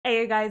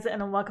Hey guys,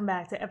 and welcome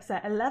back to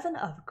episode 11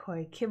 of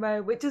Koi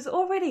Kimo, which is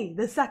already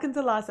the second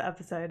to last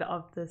episode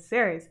of the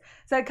series.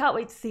 So I can't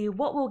wait to see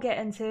what we'll get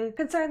into,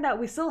 considering that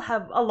we still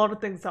have a lot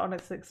of things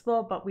to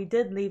explore, but we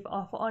did leave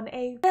off on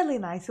a fairly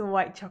nice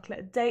white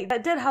chocolate date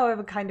that did,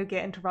 however, kind of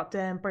get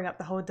interrupted and bring up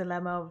the whole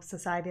dilemma of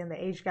society and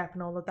the age gap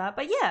and all of that.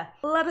 But yeah,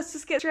 let us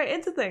just get straight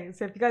into things.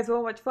 So if you guys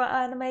want to watch more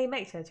anime,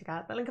 make sure to check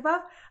out the link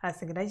above. I'll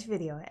synchronize your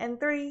video in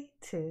 3,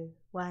 2,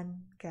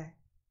 1, go.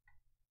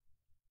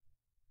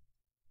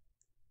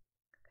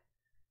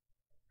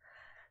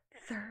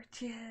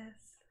 Searches.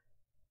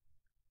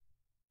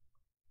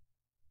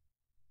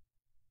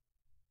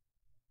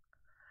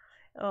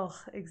 Oh,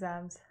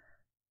 exams.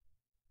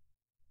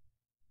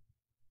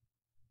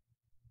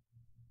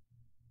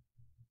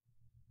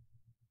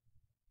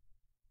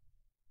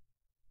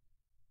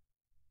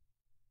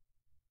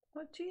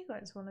 What do you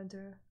guys want to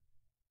do?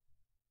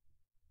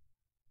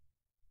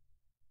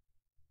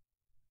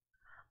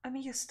 I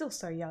mean, you're still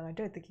so young. I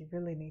don't think you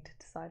really need to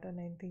decide on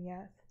anything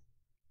yet.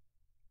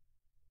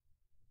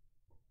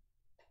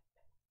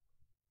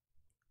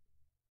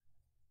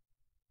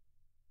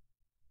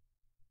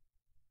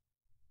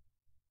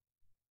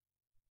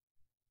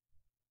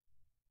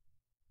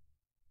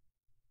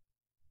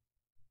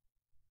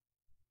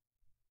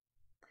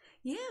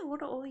 Yeah,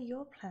 what are all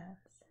your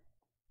plans?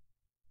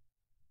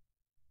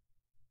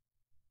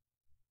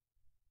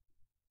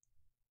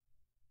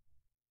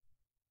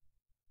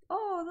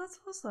 Oh, that's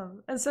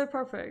awesome. And so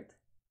perfect.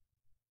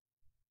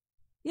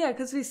 Yeah,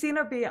 because we've seen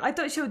her be... I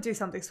thought she would do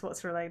something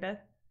sports related.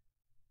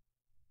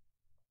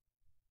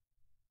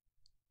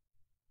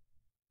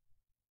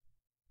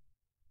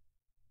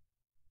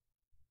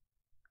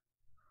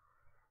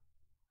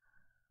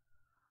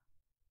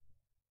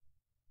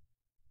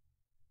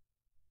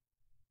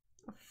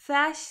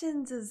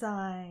 Fashion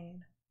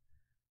design.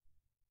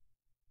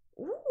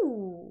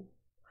 Ooh.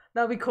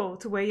 That'd be cool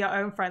to wear your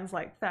own friends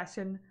like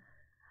fashion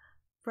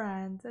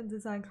brands and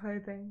design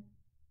clothing.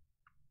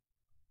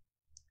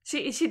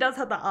 She does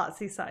have the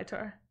artsy side to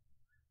her.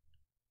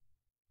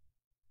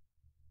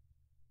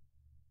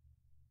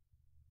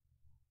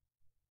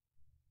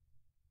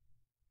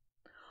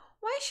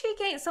 Why is she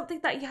against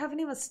something that you haven't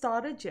even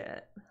started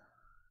yet?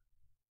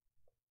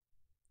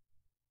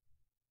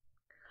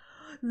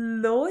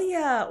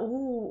 Lawyer.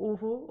 Ooh.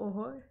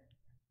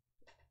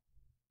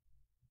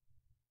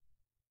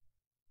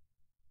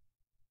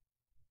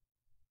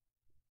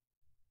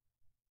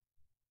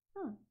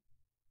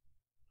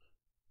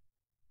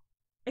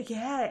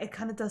 Yeah, it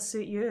kind of does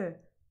suit you.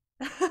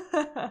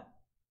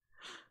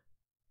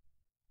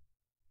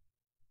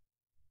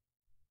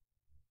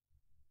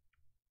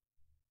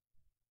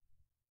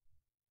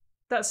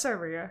 That's so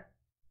Ryo.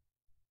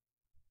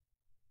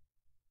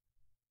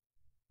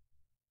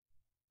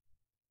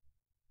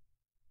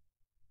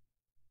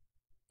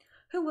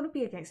 Who wouldn't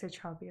be against a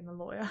child being a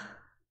lawyer?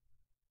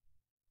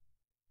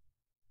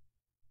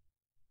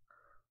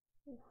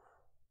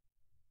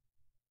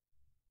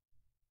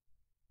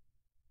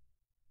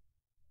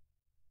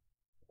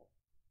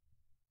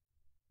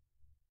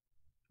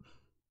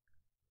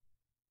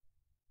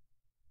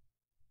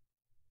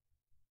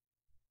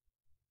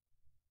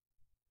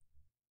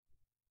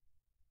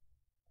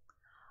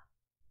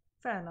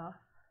 Fair enough.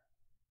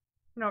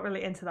 Not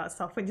really into that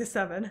stuff when you're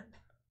 7.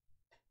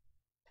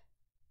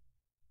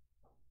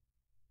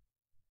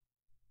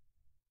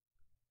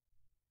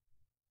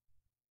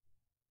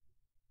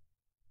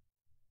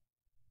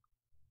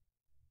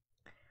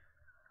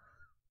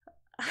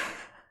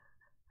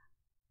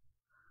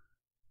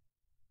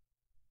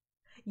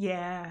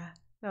 Yeah,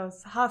 that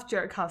was half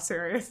joke, half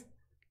serious.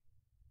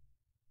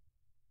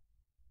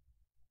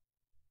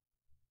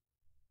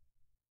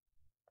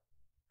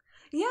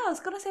 Yeah, I was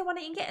gonna say, why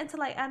don't you get into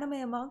like anime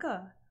and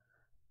manga?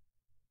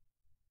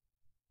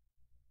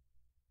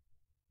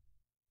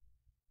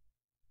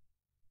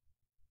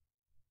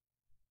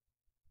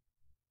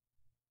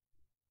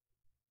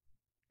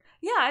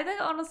 Yeah, I think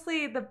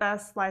honestly the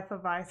best life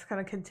advice kind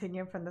of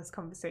continuing from this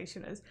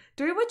conversation is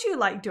do what you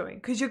like doing,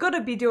 because you're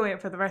gonna be doing it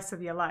for the rest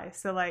of your life.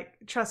 So like,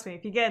 trust me,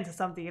 if you get into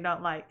something you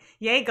don't like,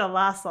 you ain't gonna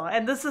last long.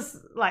 And this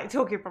is like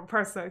talking from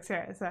personal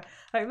experience. So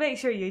like, make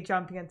sure you're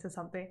jumping into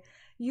something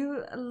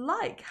you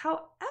like.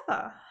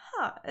 However,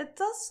 it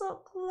does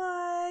look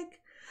like,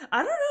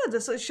 I don't know,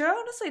 this show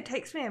honestly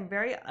takes me in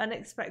very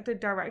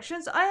unexpected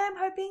directions. I am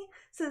hoping,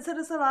 since it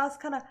is the last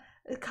kind of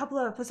a couple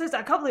of episodes,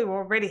 I can't believe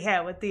we're already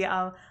here with the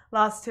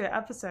last 2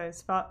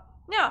 episodes, but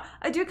yeah,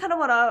 I do kind of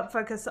want to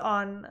focus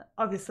on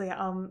obviously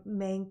our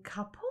main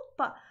couple,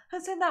 but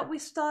considering that we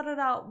started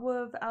out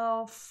with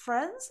our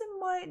friends, it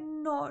might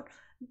not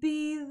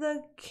be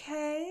the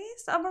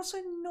case. I'm also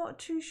not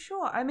too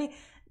sure. I mean,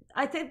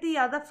 I think the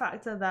other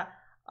factor that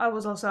I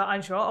was also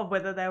unsure of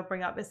whether they'll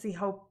bring up is the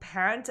whole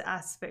parent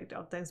aspect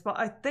of things, but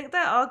I think they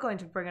are going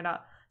to bring it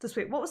up this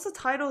week. What was the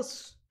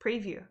title's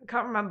preview? I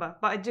can't remember,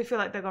 but I do feel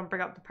like they're going to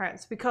bring up the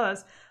parents,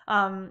 because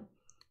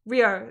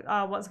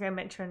Ryo once again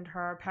mentioned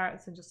her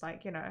parents and just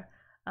like, you know,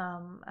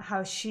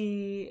 how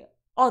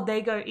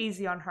they go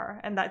easy on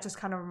her, and that just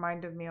kind of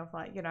reminded me of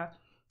like, you know,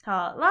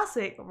 Last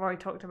week, Roy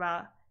talked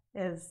about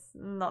his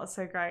not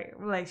so great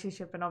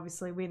relationship, and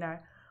obviously we know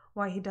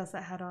why he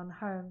doesn't head on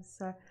home.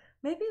 So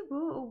maybe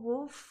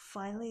we'll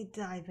finally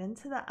dive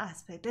into that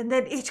aspect, and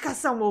then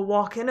Ichika-san will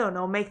walk in and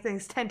it'll make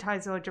things 10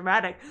 times more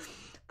dramatic.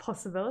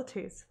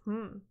 Possibilities.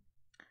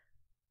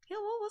 Yeah,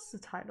 what was the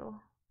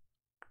title?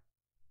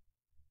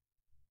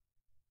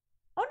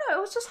 Oh no,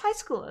 it was just high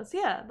schoolers.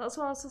 Yeah, that's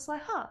why I was just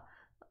like,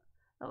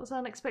 that was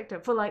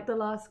unexpected for like the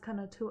last kind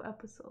of 2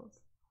 episodes.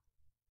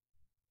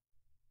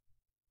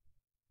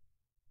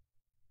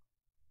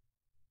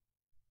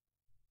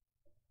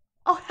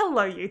 Oh,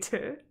 hello, you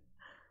two.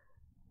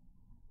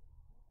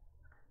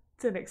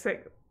 Didn't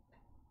expect.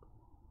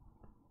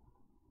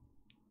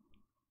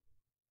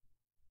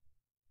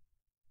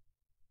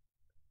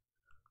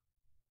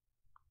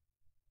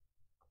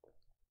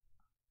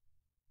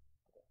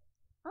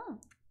 Oh,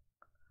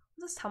 what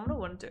does Tamara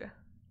want to do?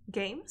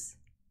 Games?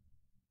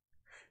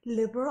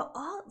 Liberal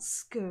arts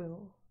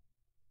school.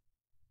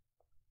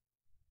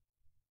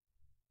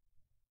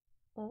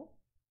 Oh.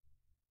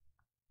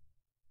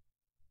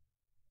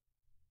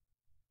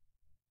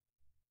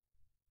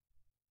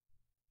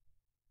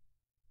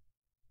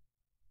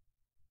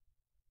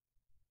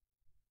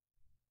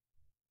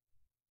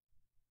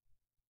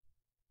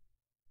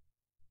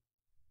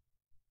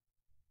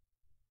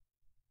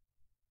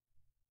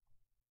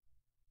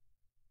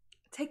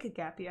 Take a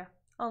gap year.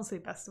 Honestly,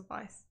 best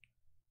advice.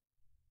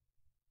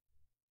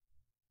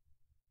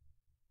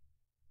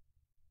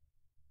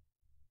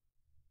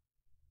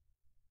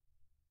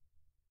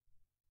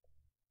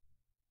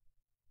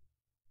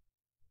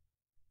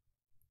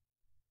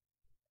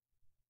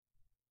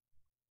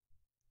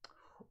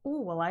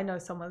 Oh, well, I know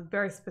someone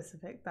very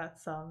specific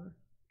that's a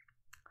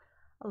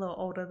little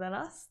older than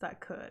us that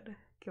could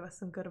give us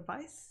some good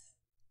advice.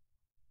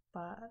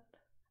 But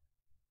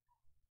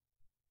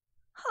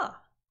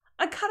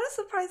I'm kind of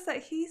surprised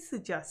that he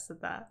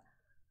suggested that.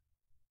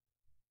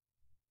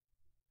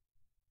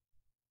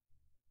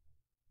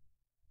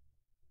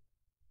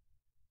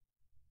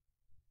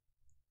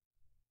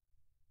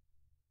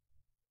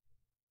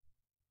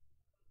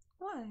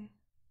 Why?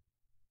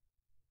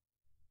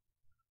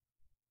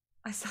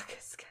 I suck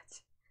at sketch.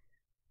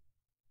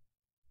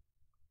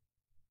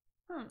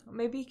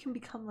 Maybe you can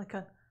become like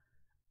an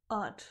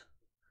art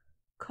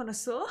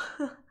connoisseur.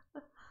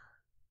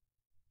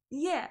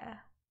 Yeah.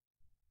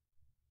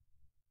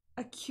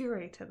 A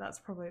curator, that's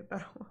probably a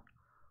better one.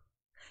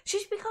 She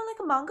should become like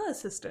a manga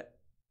assistant.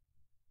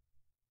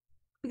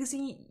 Because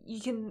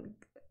you can.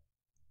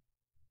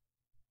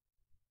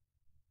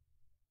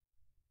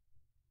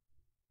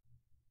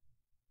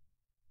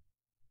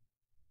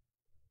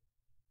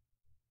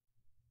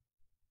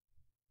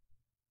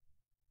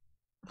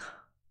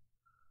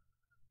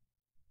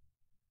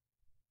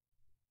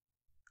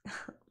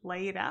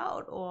 Lay it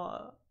out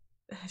or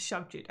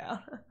shoved you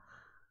down.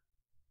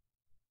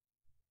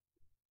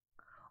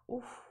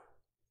 Oof.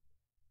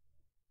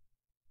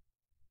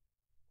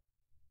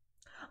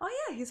 Oh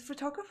yeah, he's a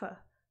photographer.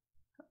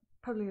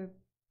 Probably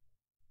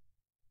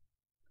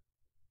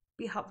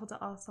be helpful to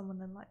ask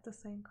someone in like the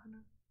same kind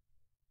of.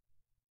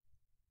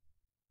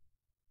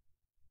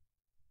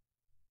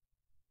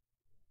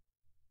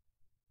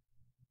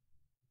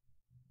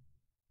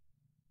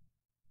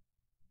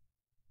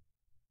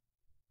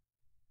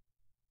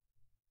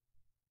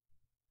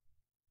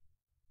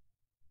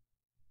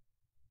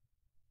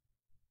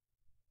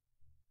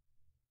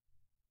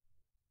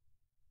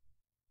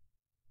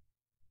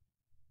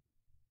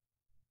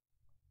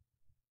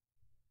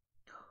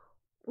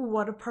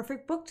 What a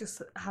perfect book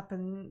just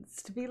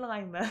happens to be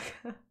lying there.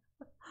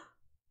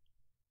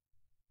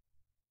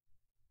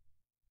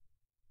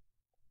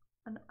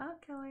 An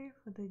art gallery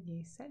for the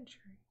new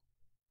century.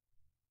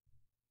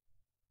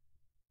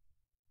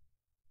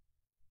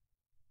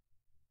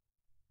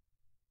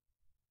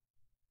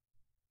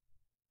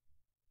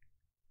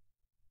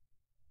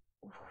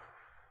 Oof.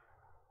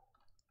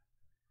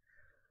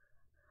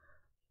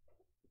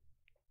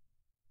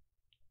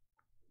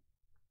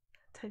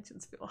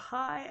 Tensions feel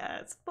high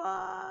as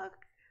fuck.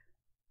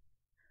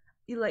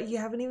 You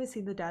haven't even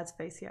seen the dad's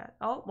face yet.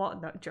 Oh, well,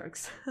 no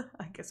jokes.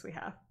 I guess we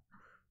have.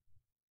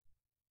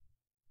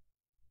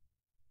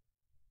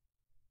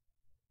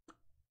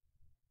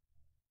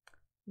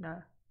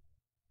 No.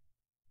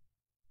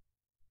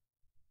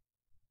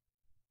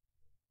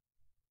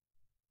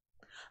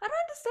 I don't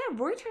understand.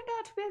 Roy turned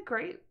out to be a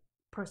great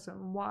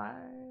person. Why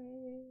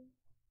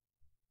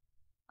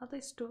are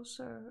they still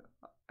so?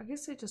 I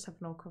guess they just have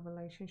an awkward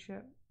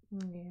relationship.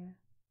 Yeah.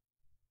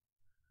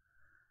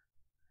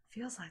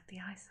 Feels like the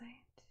Ice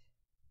Age.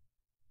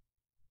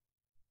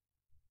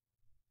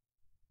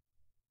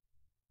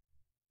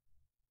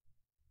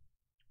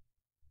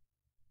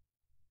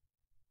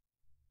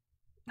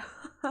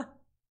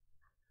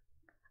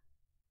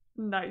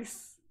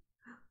 Nice.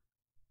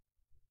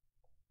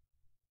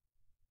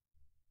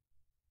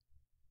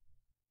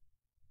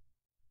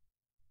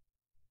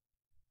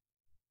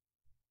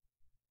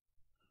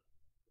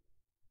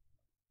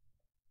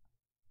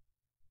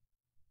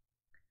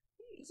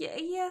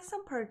 Yeah,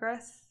 some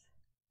progress.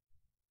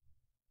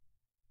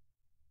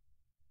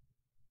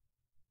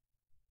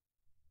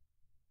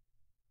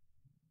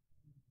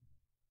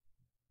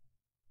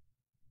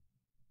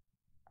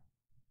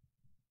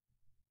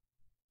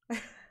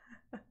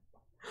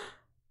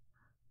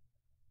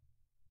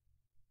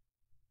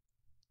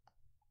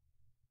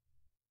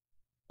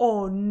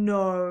 Oh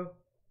no.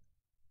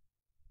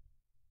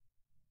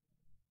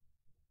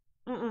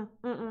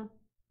 Mm-mm.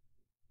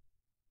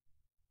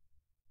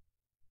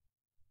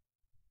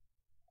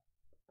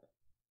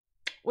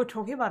 We're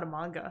talking about a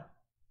manga.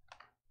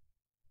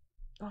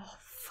 Oh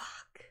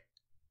fuck.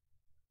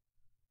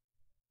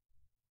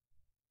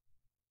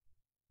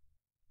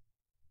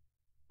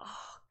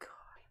 Oh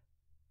god.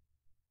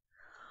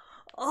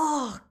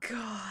 Oh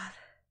god.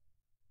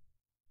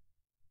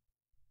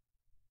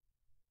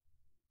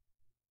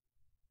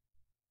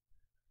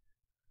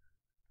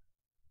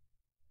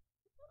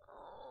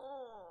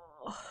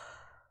 Oh.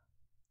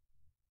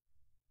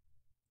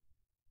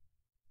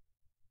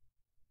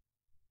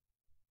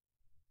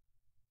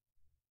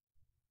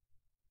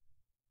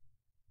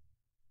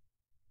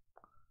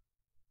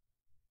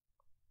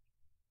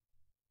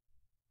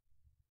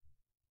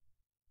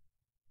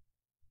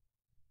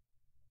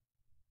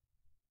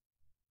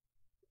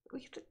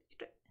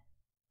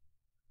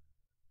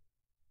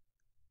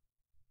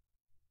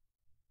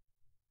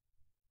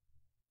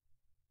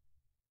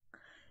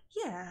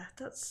 Yeah,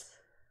 that's.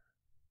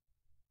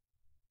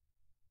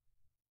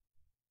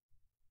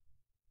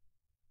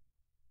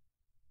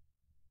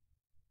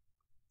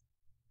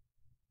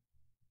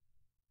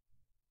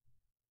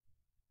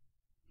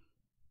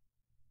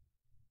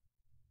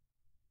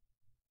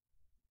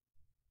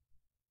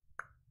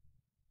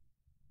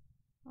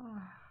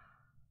 Oh.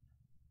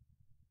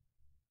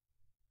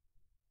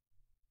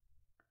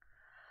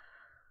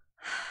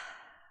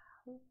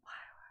 Why?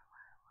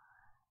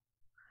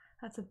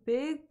 That's a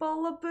big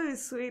bowl of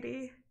booze,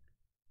 sweetie.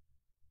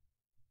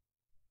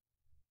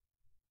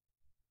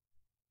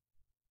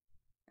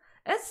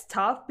 It's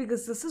tough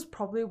because this is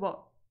probably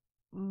what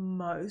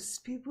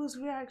most people's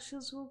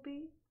reactions will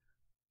be.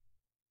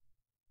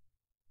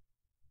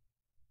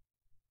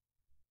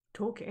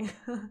 Talking.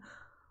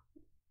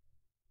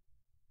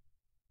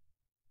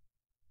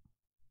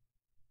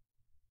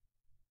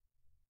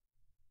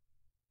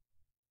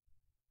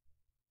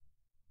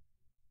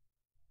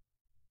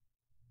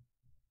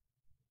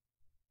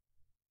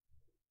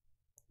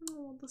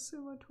 Oh, the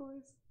sumo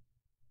toys.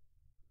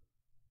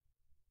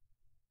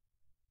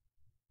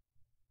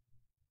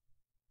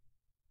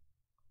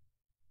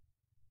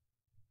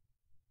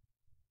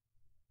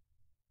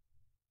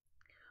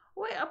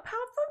 Wait, apart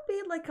from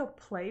being like a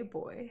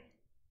playboy,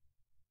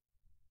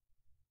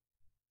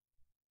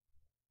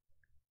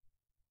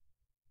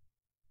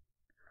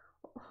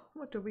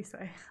 what do we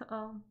say?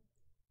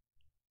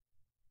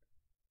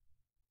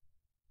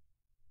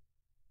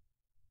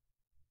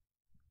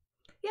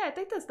 Yeah, I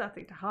think there's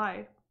nothing to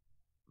hide.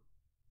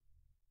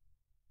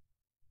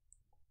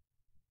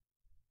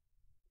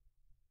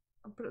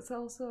 But it's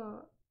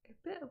also a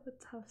bit of a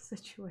tough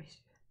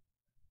situation.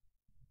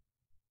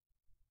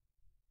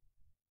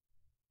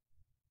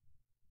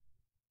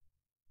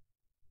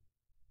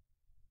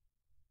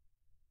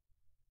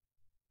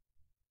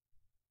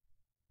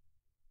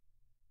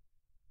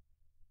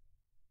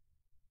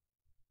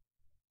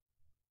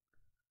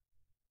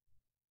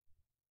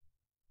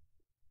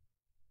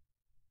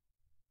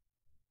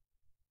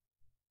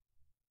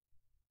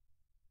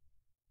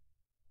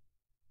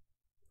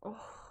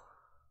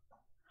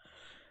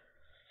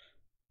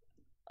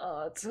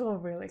 Oh, it's all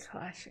really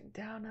clashing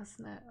down,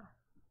 isn't it?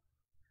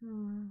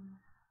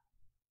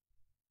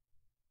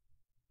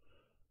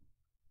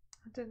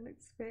 I didn't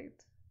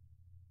expect.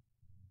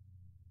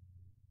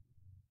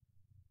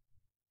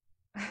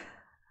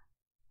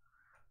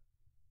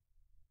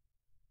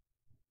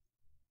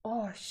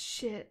 Oh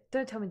shit!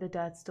 Don't tell me the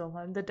dad's still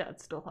home. The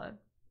dad's still home.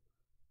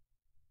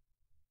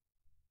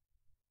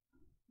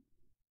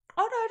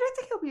 Oh no, I don't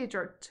think he'll be a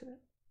jerk to it.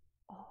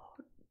 Oh.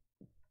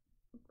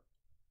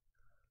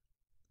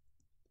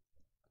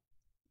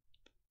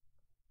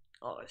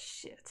 Oh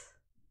shit.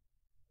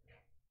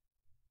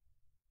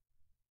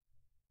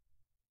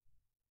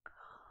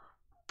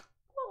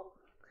 Well,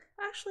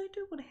 actually, I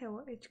do want to hear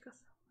what Ichika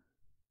said.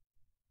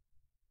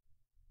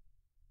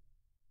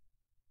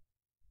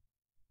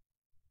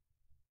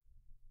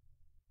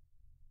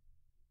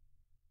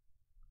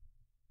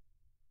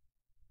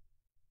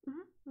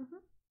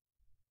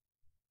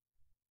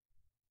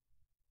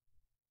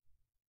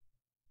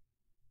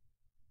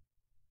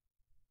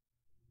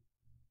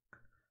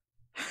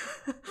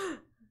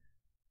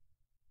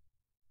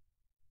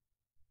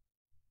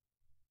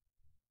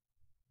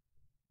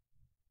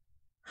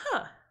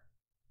 Huh.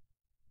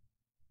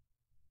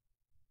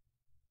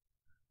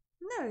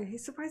 No, he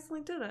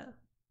surprisingly did it.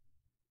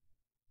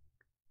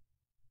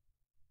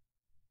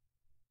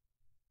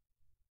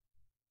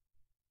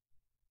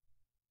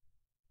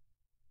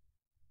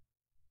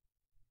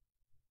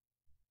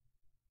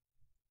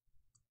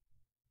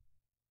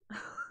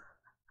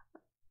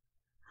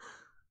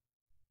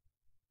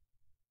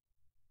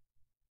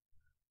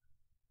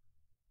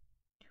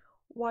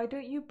 Why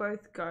don't you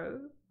both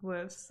go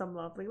with some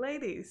lovely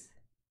ladies?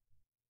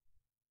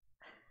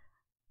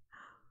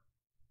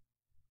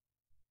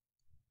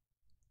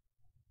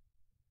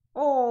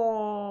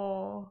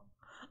 Oh,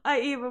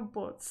 I even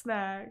bought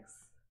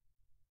snacks.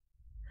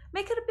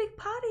 Make it a big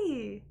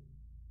party.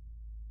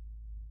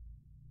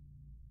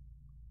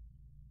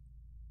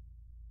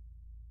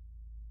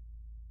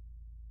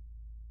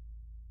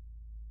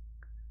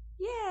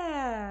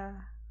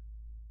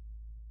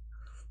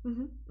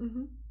 Mm-hmm.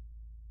 Mm-hmm.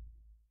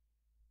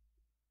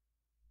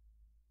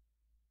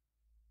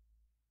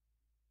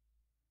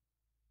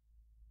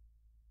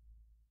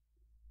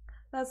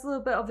 That's a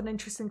little bit of an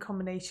interesting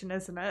combination,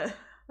 isn't it?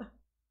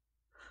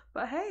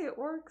 But hey, it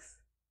works.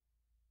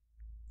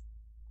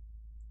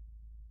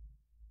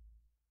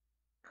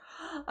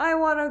 I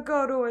want to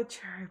go to a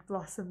cherry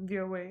blossom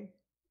viewing.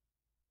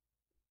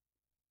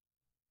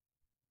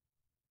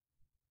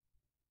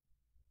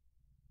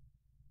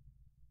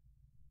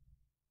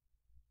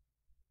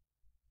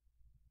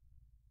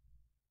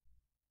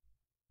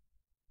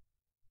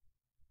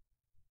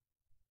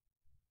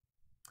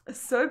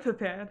 So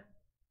prepared.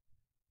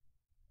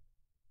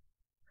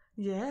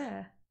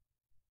 Yeah.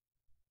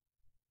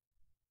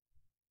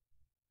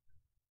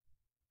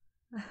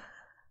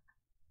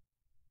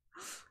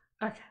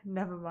 Okay,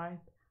 never mind.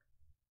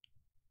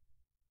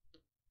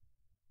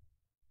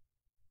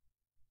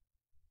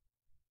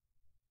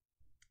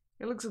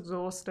 It looks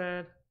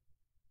exhausted.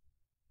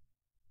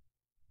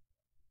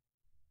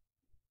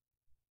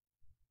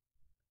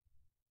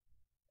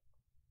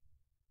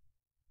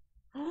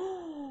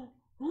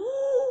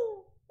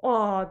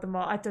 Oh, the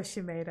mom. I thought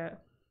she made it.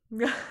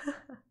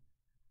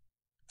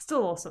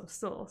 Still awesome.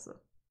 Still awesome.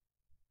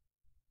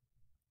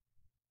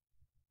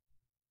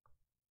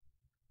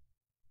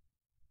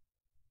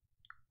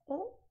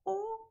 Oh,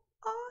 oh,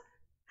 oh.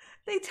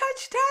 They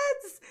touched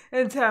heads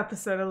into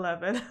episode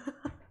 11.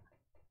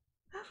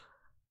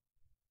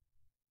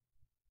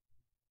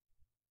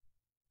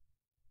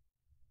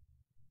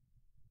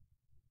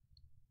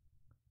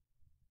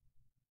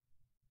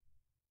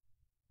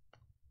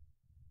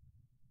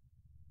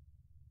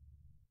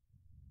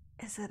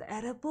 Is it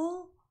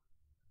edible?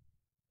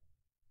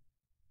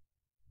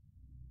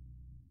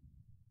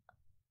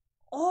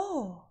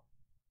 Oh.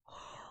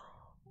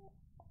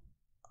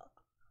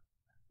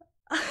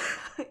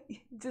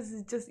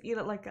 just eat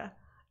it like a.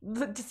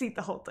 Just eat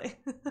the whole thing.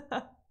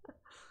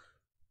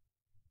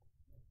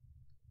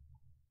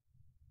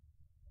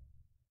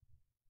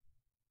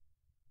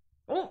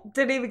 Oh,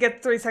 didn't even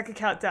get 3-second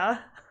countdown.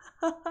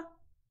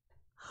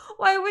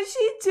 Why would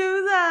she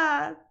do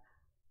that?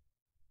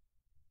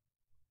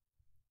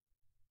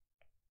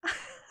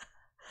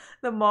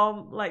 The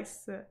mom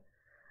likes to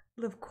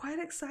live quite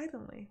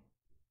excitedly.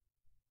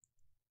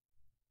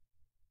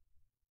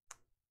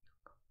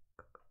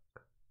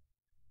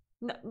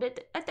 No,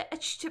 take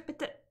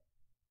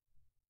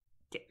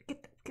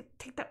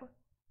that one.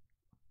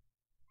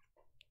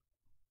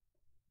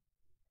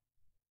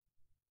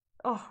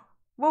 Oh,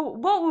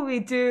 what would we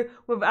do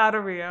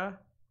without Ryo?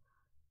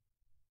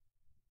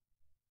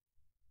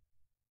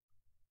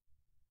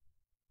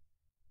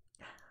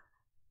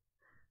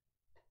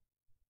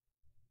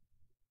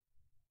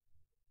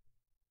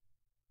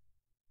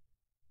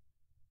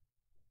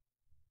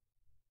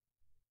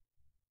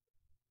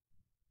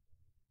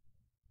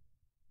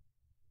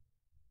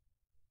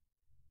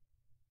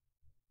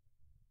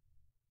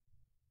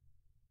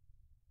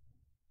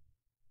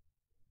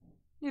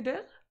 You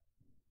did?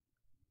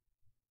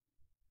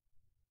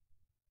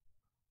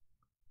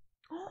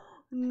 Oh,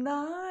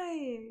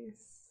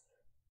 nice.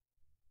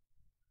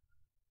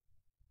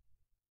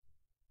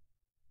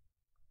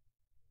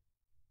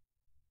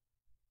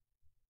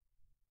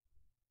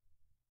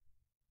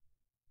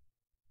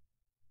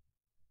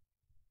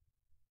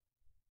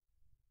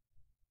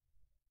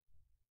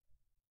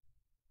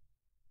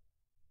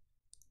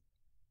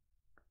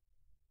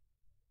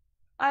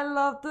 I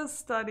love the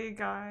study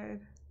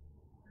guide.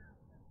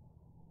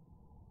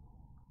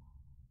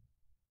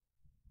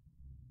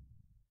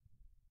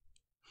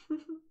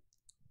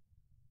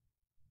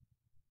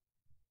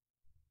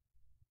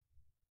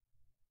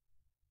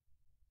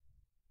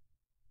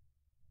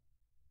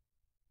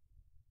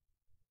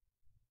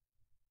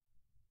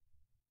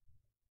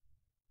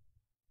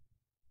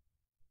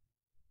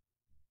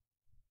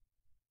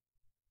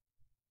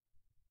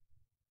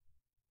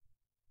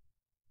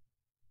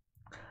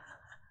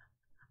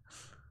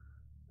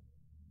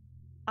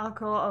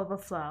 Alcohol over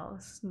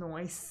flowers.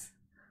 Nice.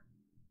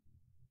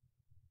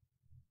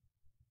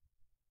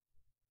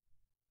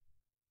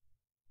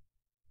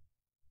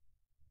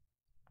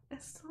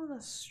 It's still in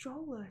a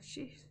stroller.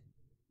 Jeez.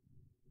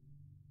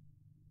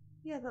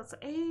 Yeah, that's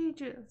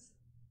ages.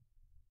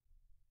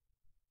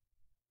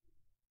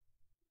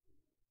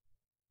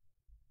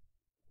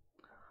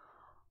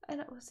 And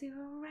it was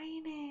even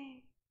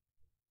raining.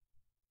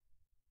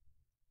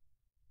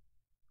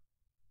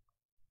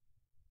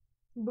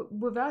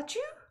 Without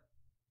you?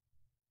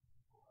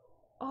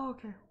 Oh,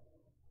 okay.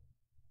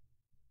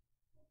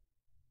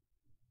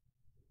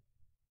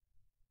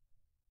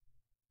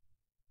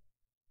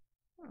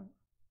 Oh.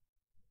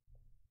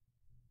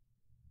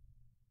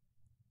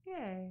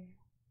 Yay.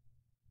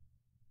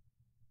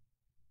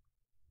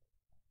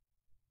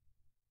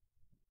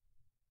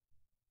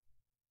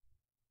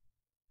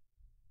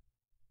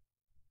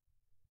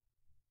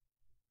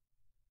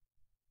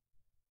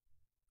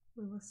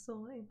 We were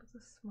still able to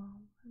smile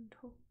and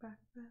talk back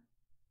then.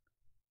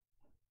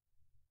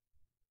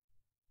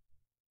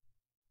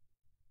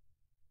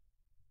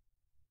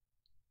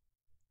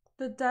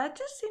 The dad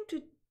just seemed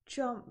to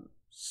jump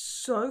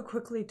so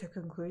quickly to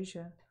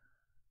conclusion.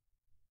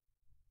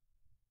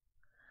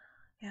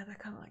 Yeah, they're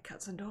kind of like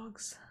cats and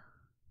dogs.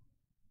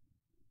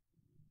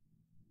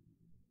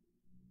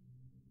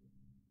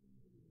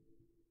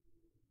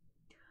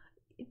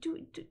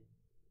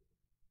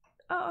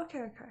 Oh,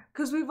 okay.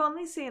 Because we've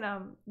only seen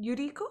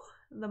Yuriko,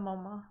 the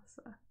mama,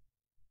 so.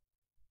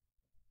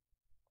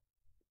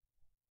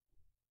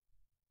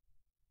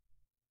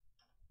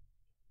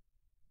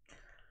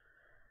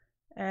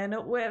 And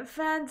it went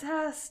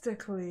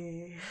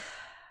fantastically.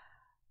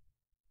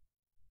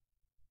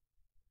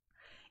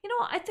 You know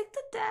what? I think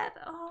the dad.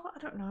 Oh, I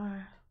don't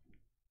know.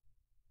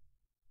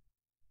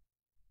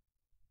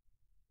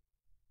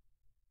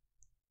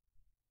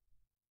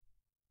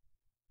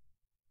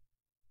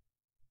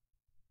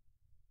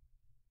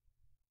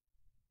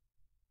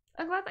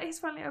 I'm glad that he's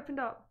finally opened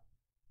up.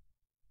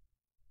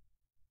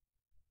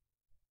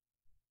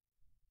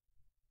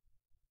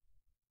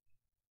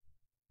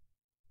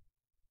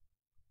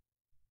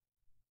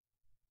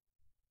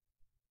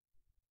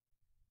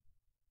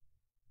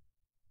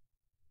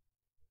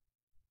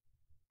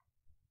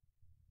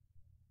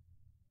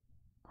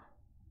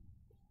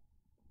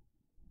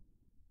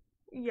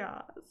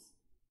 Yes.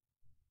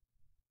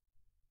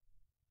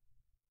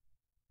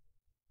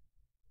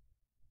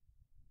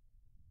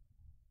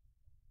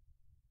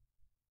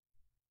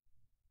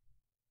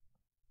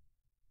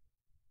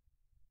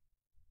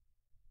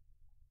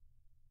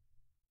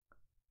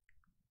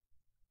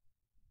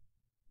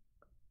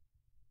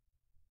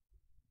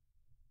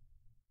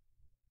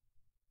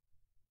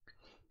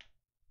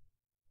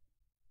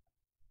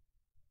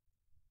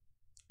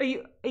 Are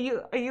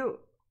you?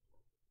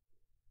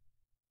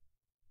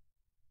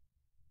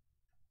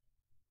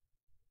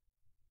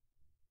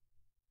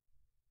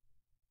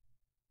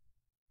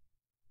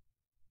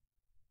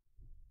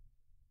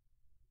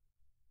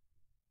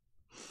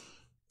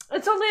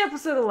 It's only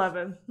episode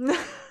 11.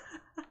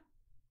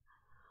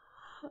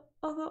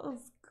 Oh, that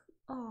was.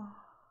 Oh.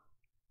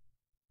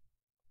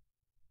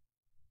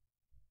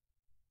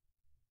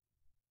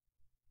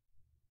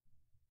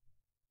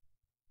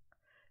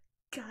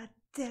 God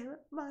damn it,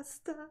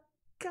 Master.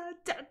 God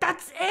damn,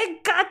 that's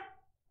it. God.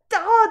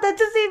 Oh, that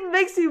just even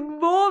makes me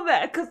more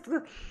mad. Cause,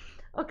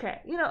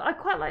 okay, you know, I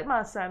quite like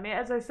Master. I mean,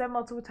 as I said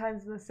multiple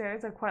times in the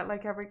series, I quite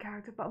like every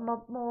character, but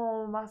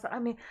more Master. I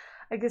mean,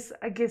 I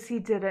guess he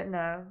didn't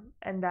know,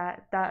 and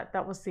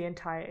that was the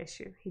entire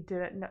issue. He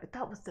didn't know.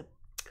 That was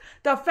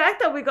the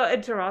fact that we got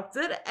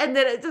interrupted and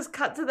then it just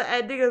cut to the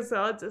ending as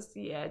well, just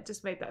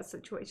made that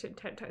situation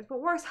 10 times more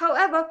worse.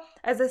 However,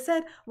 as I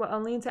said, we're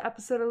only into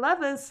episode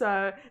 11,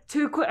 so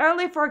too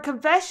early for a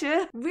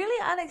confession.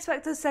 Really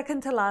unexpected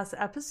second to last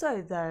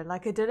episode though.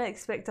 Like, I didn't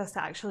expect us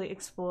to actually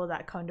explore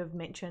that kind of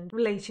mentioned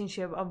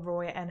relationship of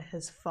Roy and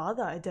his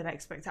father. I didn't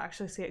expect to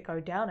actually see it go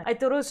down. I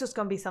thought it was just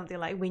gonna be something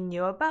like we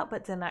knew about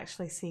but didn't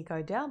actually see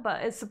go down,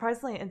 but it's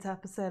surprisingly into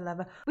episode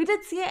 11 we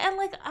did see it. And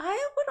like,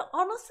 I would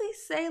honestly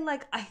say,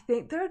 like, I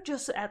think they're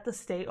just at the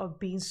state of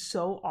being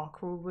so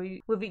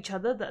awkward with each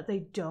other that they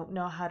don't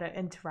know how to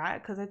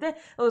interact, because I think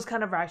it was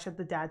kind of rash of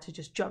the dad to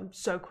just jump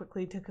so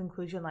quickly to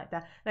conclusion like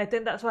that. And I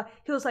think that's why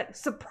he was like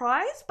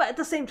surprised but at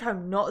the same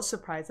time not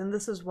surprised. And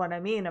this is what I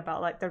mean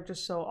about like they're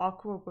just so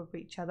awkward with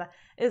each other.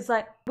 It's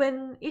like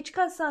when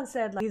Ichika-san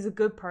said like he's a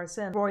good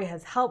person, Roy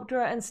has helped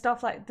her and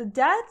stuff, like the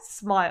dad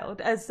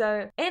smiled as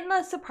though in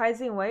a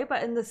surprising way,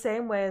 but in the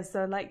same way as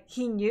though like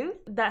he knew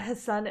that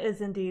his son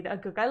is indeed a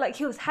good guy. Like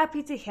he was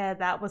happy to hear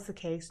that was the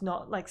case,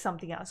 not like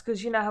something else.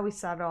 Because you know how we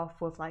started off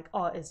with like,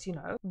 oh, is, you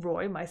know,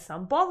 Roy, my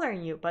son,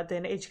 bothering you? But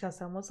then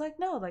Ichika-san was like,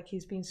 no, like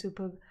he's been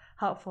super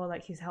helpful,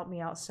 like he's helped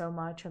me out so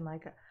much, and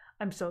like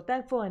I'm so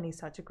thankful, and he's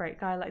such a great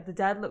guy. Like the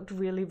dad looked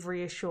really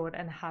reassured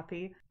and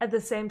happy at the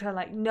same time,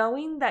 like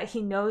knowing that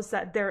he knows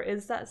that there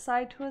is that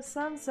side to his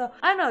son. So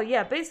I don't know,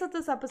 yeah, based on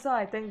this episode,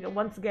 I think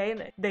once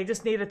again they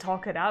just need to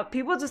talk it out.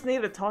 People just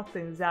need to talk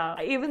things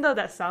out. Even though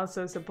that sounds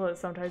so simple,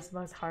 it's sometimes the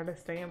most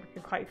hardest thing, and we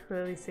can quite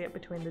clearly see it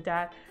between the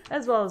dad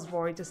as well as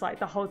Roy, just like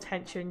the whole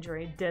tension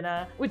during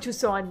dinner, which was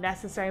so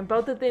unnecessary, and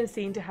both of them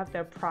seem to have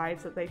their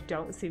prides that they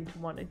don't seem to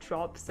want to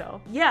drop. So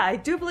yeah, I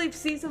do believe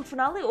season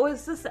finale, or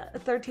is this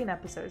 13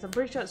 episodes? I'm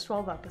pretty sure it's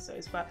 12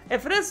 episodes, but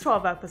if it is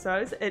 12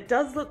 episodes, it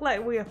does look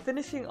like we are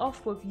finishing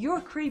off with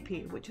You're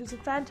Creepy, which is a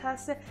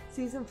fantastic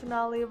season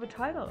finale of a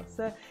title.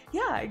 So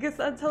yeah, I guess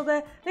until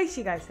then, make sure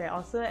you guys stay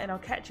awesome, and I'll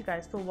catch you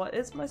guys for what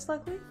is most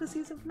likely the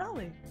season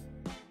finale.